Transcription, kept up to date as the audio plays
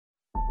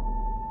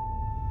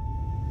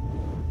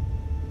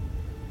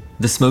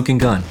The smoking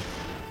gun,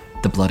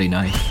 the bloody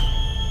knife,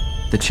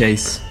 the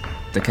chase,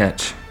 the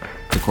catch,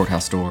 the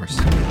courthouse doors.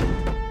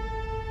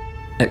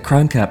 At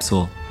Crime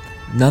Capsule,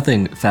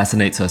 nothing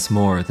fascinates us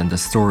more than the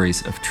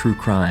stories of true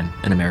crime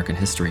in American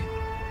history,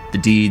 the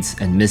deeds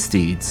and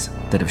misdeeds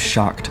that have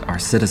shocked our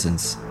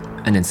citizens,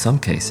 and in some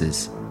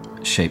cases,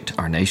 shaped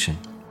our nation.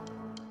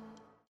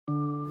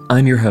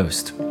 I'm your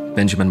host,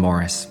 Benjamin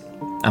Morris.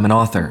 I'm an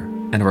author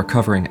and a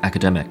recovering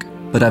academic,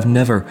 but I've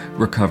never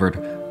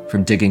recovered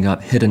from digging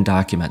up hidden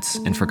documents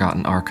in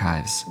forgotten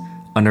archives,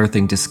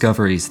 unearthing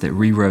discoveries that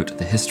rewrote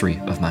the history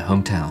of my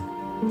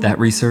hometown. That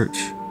research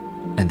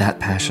and that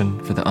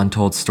passion for the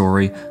untold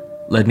story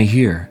led me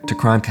here to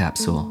Crime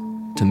Capsule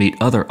to meet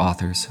other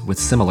authors with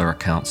similar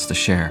accounts to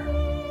share.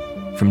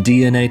 From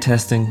DNA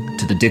testing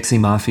to the Dixie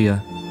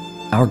Mafia,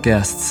 our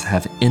guests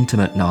have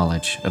intimate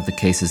knowledge of the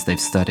cases they've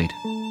studied.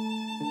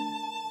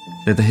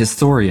 They're the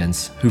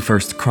historians who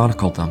first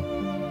chronicled them,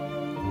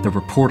 the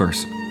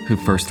reporters who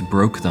first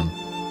broke them,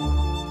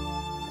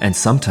 and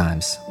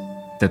sometimes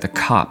they're the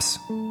cops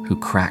who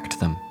cracked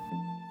them.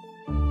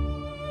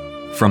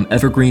 From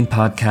Evergreen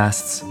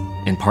Podcasts,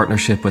 in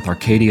partnership with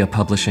Arcadia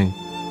Publishing,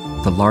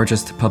 the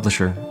largest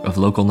publisher of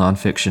local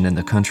nonfiction in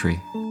the country,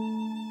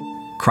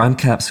 Crime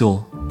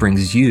Capsule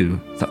brings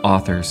you the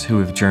authors who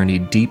have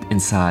journeyed deep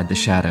inside the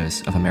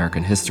shadows of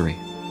American history.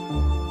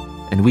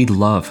 And we'd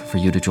love for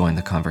you to join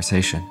the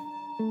conversation.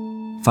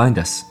 Find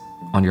us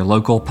on your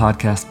local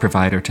podcast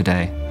provider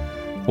today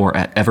or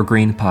at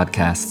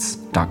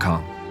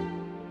evergreenpodcasts.com.